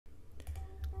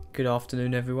Good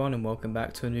afternoon everyone and welcome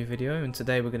back to a new video, and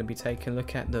today we're going to be taking a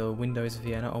look at the Windows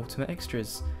Vienna Ultimate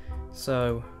Extras.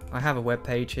 So I have a web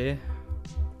page here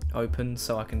open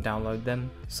so I can download them.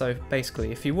 So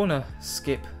basically if you want to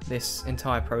skip this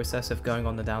entire process of going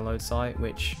on the download site,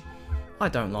 which I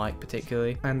don't like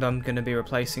particularly, and I'm going to be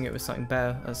replacing it with something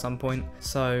better at some point.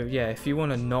 So yeah, if you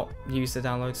want to not use the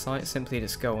download site, simply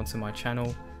just go onto my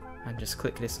channel and just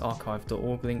click this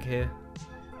archive.org link here.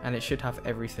 And it should have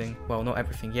everything. Well, not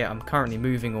everything yet. I'm currently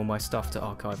moving all my stuff to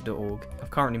archive.org.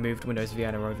 I've currently moved Windows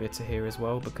Vienna over to here as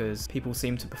well because people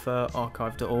seem to prefer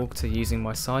archive.org to using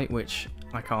my site, which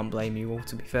I can't blame you all,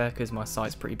 to be fair, because my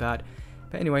site's pretty bad.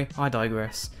 But anyway, I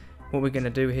digress. What we're going to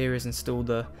do here is install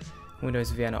the Windows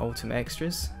Vienna Ultimate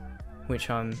Extras, which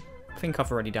I think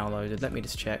I've already downloaded. Let me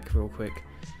just check real quick.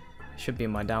 It should be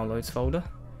in my downloads folder,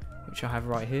 which I have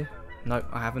right here. Nope,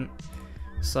 I haven't.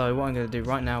 So what I'm going to do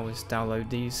right now is download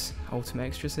these Ultimate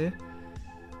Extras here,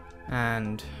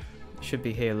 and it should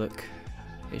be here, look,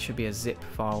 it should be a zip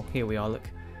file, here we are, look.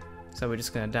 So we're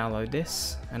just going to download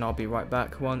this and I'll be right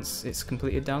back once it's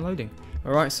completed downloading.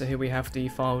 Alright, so here we have the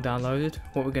file downloaded.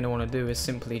 What we're going to want to do is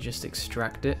simply just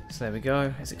extract it. So there we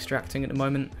go, it's extracting at the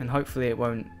moment, and hopefully it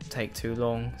won't take too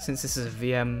long. Since this is a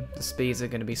VM, the speeds are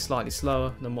going to be slightly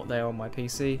slower than what they are on my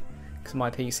PC, because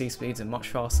my PC speeds are much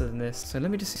faster than this. So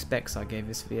let me just see specs I gave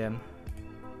this VM.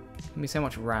 Let me see how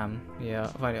much RAM. Yeah,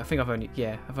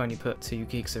 I've only put 2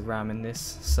 gigs of RAM in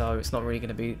this, so it's not really going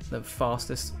to be the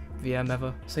fastest VM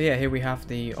ever. So yeah, here we have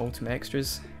the Ultimate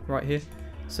Extras right here.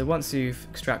 So once you've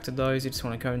extracted those, you just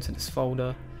want to go into this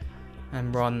folder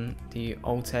and run the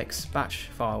Ultex batch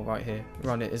file right here.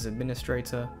 Run it as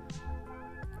administrator,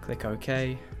 click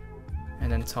OK,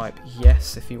 and then type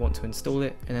yes if you want to install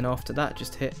it, and then after that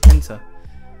just hit enter.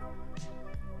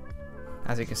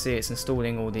 As you can see, it's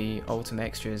installing all the Ultimate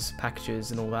Extras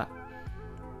packages and all that.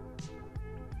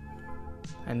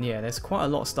 And yeah, there's quite a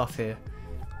lot of stuff here.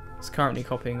 It's currently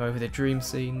copying over the dream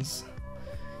scenes.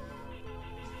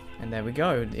 And there we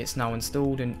go, it's now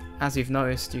installed, and as you've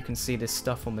noticed you can see this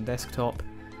stuff on the desktop.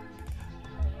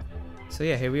 So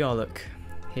yeah, here we are, look.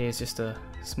 Here's just a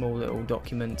small little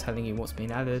document telling you what's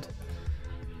been added.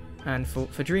 And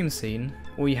for Dream Scene,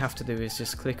 all you have to do is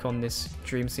just click on this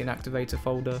Dream Scene Activator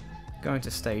folder, go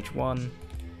into stage 1,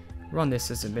 run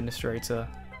this as administrator,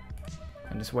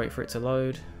 and just wait for it to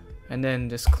load, and then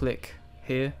just click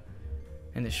here,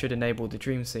 and it should enable the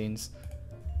Dream Scenes.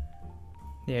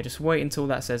 Yeah, just wait until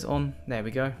that says on. There we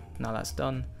go, now that's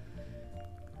done.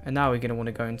 And now we're going to want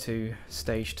to go into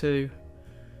stage 2,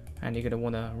 and you're going to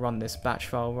want to run this batch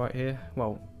file right here.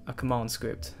 Well, a command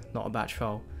script, not a batch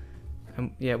file.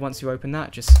 And yeah, once you open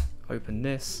that, just open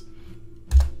this,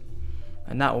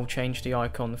 and that will change the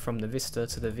icon from the Vista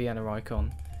to the Vienna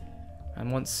icon. And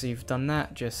once you've done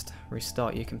that, just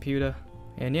restart your computer,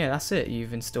 and yeah, that's it.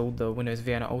 You've installed the Windows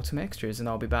Vienna Ultimate Extras, and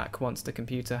I'll be back once the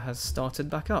computer has started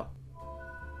back up.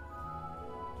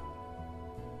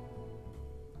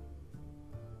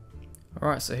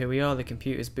 Alright, so here we are, the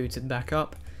computer's booted back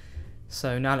up.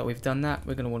 So now that we've done that,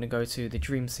 we're going to want to go to the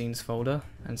Dream Scenes folder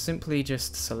and simply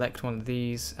just select one of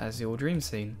these as your dream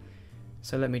scene.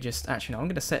 So let me just, actually no, I'm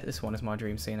going to set this one as my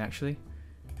dream scene actually.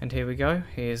 And here we go,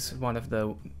 here's one of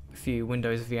the few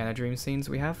Windows Vienna dream scenes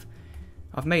we have.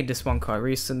 I've made this one quite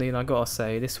recently, and I gotta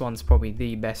say, this one's probably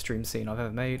the best dream scene I've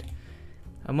ever made.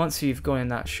 And once you've gone in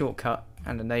that shortcut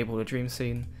and enabled a dream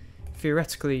scene,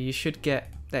 theoretically you should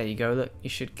get, there you go, look, you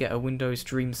should get a Windows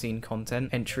Dream Scene content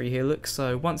entry here, look.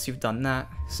 So once you've done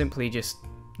that, simply just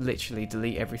literally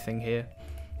delete everything here,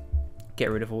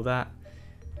 get rid of all that,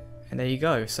 and there you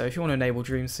go. So if you want to enable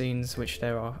dream scenes, which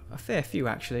there are a fair few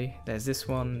actually, there's this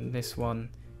one, this one,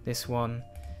 this one,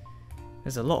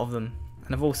 there's a lot of them,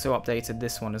 and I've also updated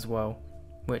this one as well,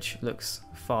 which looks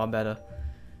far better.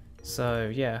 So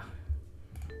yeah,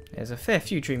 there's a fair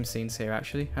few dream scenes here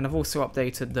actually, and I've also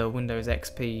updated the Windows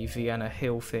XP Vienna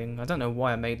Hill thing. I don't know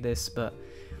why I made this, but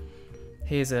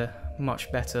here's a much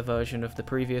better version of the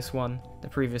previous one. The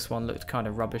previous one looked kind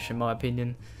of rubbish in my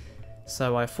opinion,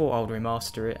 so I thought I would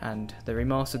remaster it, and the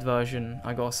remastered version,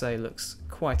 I gotta say, looks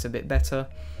quite a bit better.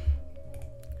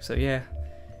 So yeah,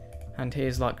 and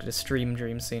here's like the stream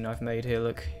dream scene I've made here,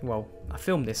 look. Well, I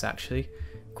filmed this actually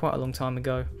quite a long time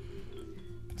ago,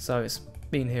 so it's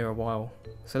been here a while.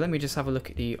 So let me just have a look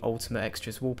at the Ultimate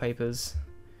Extras wallpapers.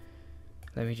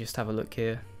 Let me just have a look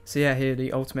here. So yeah, here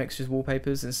the Ultimate Extras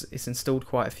wallpapers, it's installed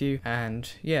quite a few,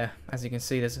 and yeah, as you can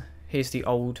see, here's the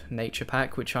old nature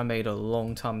pack, which I made a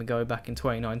long time ago, back in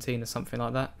 2019 or something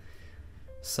like that.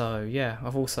 So yeah,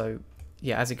 I've also,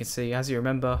 yeah, as you can see, as you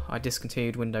remember, I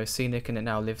discontinued Windows Scenic and it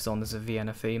now lives on as a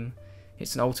Vienna theme.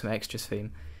 It's an Ultimate Extras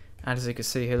theme. And as you can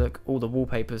see here, look, all the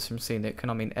wallpapers from Scenic, and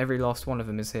I mean every last one of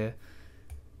them is here,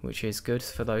 which is good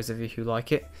for those of you who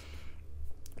like it.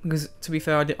 Because to be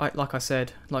fair, like I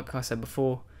said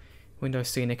before, Windows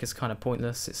Scenic is kind of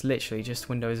pointless. It's literally just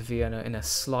Windows Vienna in a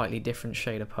slightly different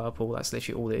shade of purple. That's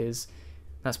literally all it is.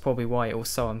 That's probably why it was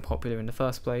so unpopular in the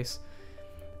first place.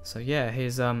 So yeah,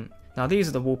 here's now these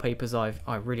are the wallpapers I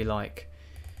really like.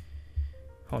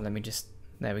 Oh, let me just,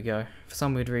 there we go. For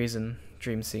some weird reason,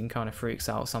 Dream Scene kind of freaks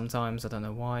out sometimes. I don't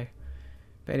know why.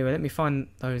 But anyway, let me find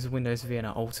those Windows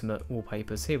Vienna Ultimate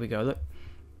wallpapers. Here we go. Look,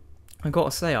 I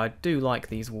gotta say, I do like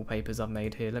these wallpapers I've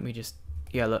made here. Let me just,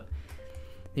 yeah, look.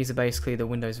 These are basically the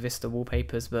Windows Vista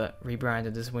wallpapers, but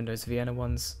rebranded as Windows Vienna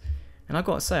ones. And I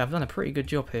gotta say, I've done a pretty good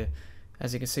job here.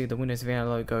 As you can see, the Windows Vienna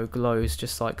logo glows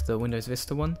just like the Windows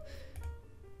Vista one.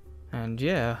 And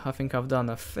yeah, I think I've done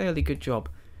a fairly good job.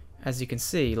 As you can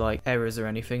see, like errors or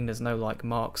anything, there's no like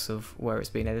marks of where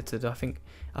it's been edited. I think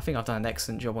I've done an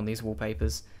excellent job on these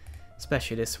wallpapers,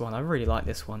 especially this one. I really like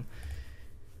this one.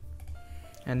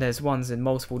 And there's ones in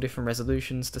multiple different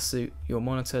resolutions to suit your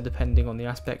monitor depending on the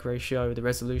aspect ratio, the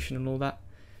resolution and all that.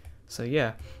 So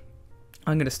yeah,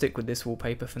 I'm going to stick with this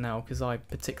wallpaper for now because I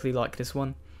particularly like this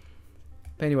one.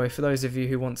 But anyway, for those of you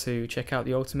who want to check out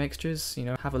the Ultimate Extras, you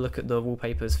know, have a look at the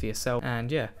wallpapers for yourself.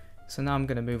 And yeah, so now I'm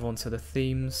going to move on to the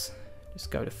themes.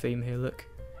 Just go to theme here, look.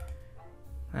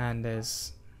 And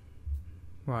there's,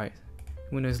 right,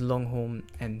 Windows Longhorn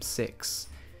M6.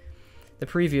 The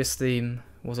previous theme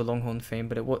was a Longhorn theme,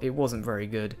 but it wasn't very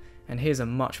good. And here's a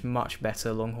much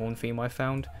better Longhorn theme I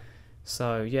found.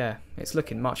 So yeah, it's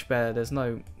looking much better. There's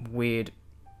no weird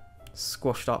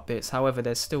squashed up bits. However,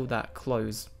 there's still that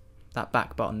close, that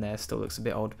back button there still looks a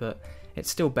bit odd, but it's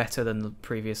still better than the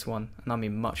previous one, and I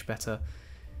mean much better.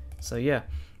 So yeah,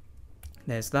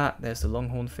 there's that, there's the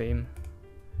Longhorn theme,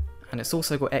 and it's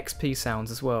also got XP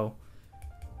sounds as well,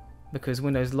 because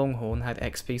Windows Longhorn had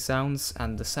XP sounds,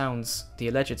 and the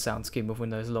alleged sound scheme of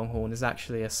Windows Longhorn is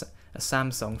actually a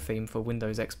Samsung theme for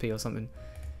Windows XP or something.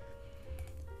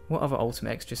 What other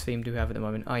Ultimate Extras theme do we have at the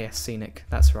moment? Oh yes, Scenic,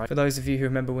 that's right. For those of you who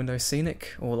remember Windows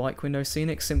Scenic, or like Windows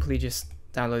Scenic, simply just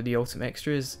download the Ultimate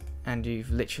Extras, and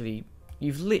you've literally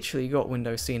got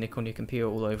Windows Scenic on your computer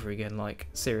all over again. Like,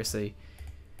 seriously.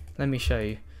 Let me show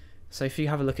you. So if you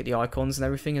have a look at the icons and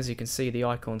everything, as you can see, the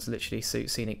icons literally suit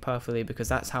Scenic perfectly because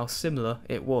that's how similar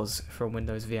it was from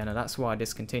Windows Vienna. That's why I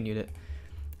discontinued it.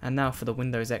 And now for the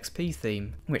Windows XP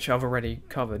theme, which I've already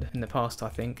covered in the past, I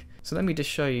think. So let me just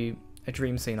show you a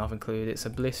dream scene I've included. It's a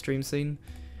Bliss dream scene.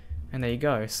 And there you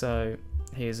go. So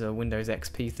here's a Windows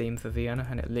XP theme for Vienna,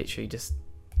 and it literally just,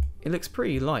 it looks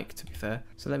pretty like, to be fair.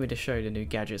 So let me just show you the new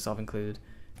gadgets I've included.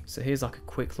 So here's like a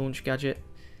quick launch gadget,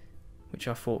 which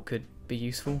I thought could be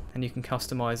useful, and you can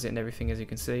customize it and everything, as you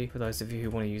can see, for those of you who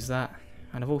want to use that.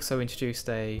 And I've also introduced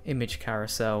a image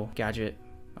carousel gadget.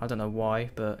 I don't know why,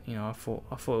 but you know, I thought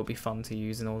it would be fun to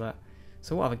use and all that.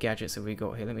 So what other gadgets have we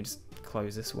got here? Let me just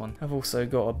close this one. I've also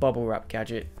got a bubble wrap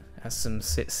gadget as some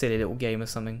silly little game or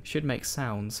something. Should make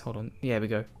sounds. Hold on. Yeah, here we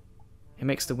go. It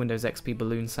makes the Windows XP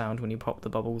balloon sound when you pop the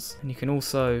bubbles. And you can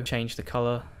also change the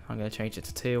colour. I'm going to change it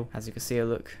to teal. As you can see,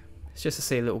 look, it's just a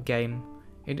silly little game.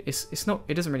 It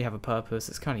doesn't really have a purpose.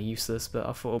 It's kind of useless, but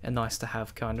I thought a nice to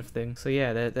have kind of thing. So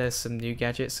yeah, there's some new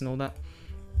gadgets and all that.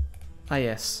 Ah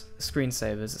yes, the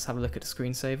screensavers. Let's have a look at the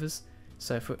screensavers.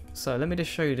 So let me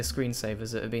just show you the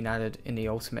screensavers that have been added in the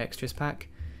Ultimate Extras pack.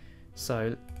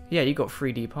 So yeah, you got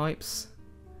 3D pipes.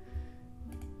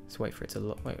 Let's wait for it to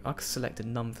look. Wait, I selected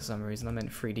none for some reason. I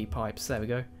meant 3D pipes. There we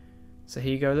go. So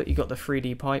here you go. Look, you got the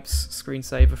 3D pipes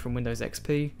screensaver from Windows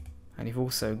XP, and you've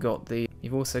also got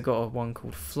a one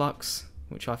called Flux,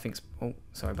 which I think's, oh,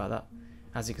 sorry about that.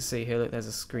 As you can see here, look, there's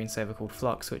a screensaver called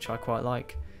Flux, which I quite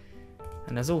like.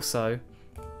 And there's also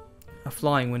a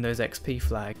flying Windows XP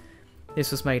flag.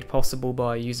 This was made possible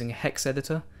by using a hex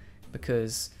editor,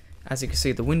 because as you can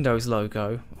see, the Windows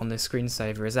logo on this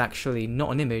screensaver is actually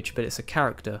not an image, but it's a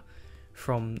character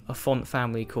from a font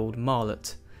family called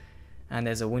Marlet. And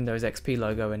there's a Windows XP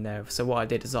logo in there. So what I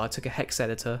did is I took a hex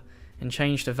editor and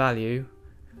changed the value,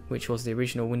 which was the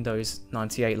original Windows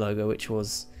 98 logo, which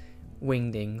was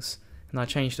Wingdings, and I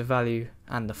changed the value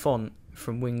and the font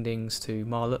from Wingdings to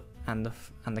Marlet, and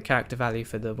the character value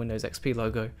for the Windows XP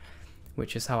logo,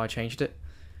 which is how I changed it.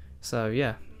 So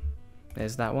yeah,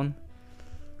 there's that one.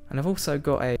 And I've also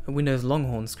got a Windows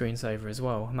Longhorn screensaver as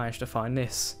well. I managed to find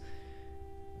this.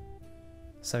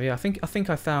 So yeah, I think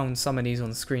I found some of these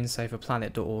on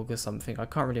screensaverplanet.org or something. I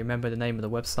can't really remember the name of the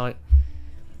website,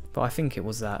 but I think it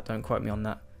was that. Don't quote me on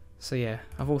that. So yeah,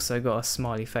 I've also got a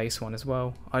smiley face one as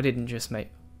well. I didn't just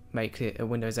make it a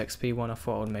Windows XP one. I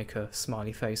thought I would make a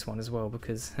smiley face one as well,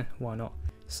 because why not?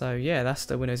 So yeah, that's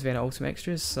the Windows Vienna Ultimate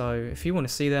Extras. So if you want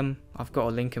to see them, I've got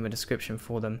a link in the description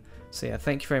for them. So yeah,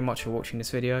 thank you very much for watching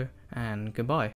this video, and goodbye.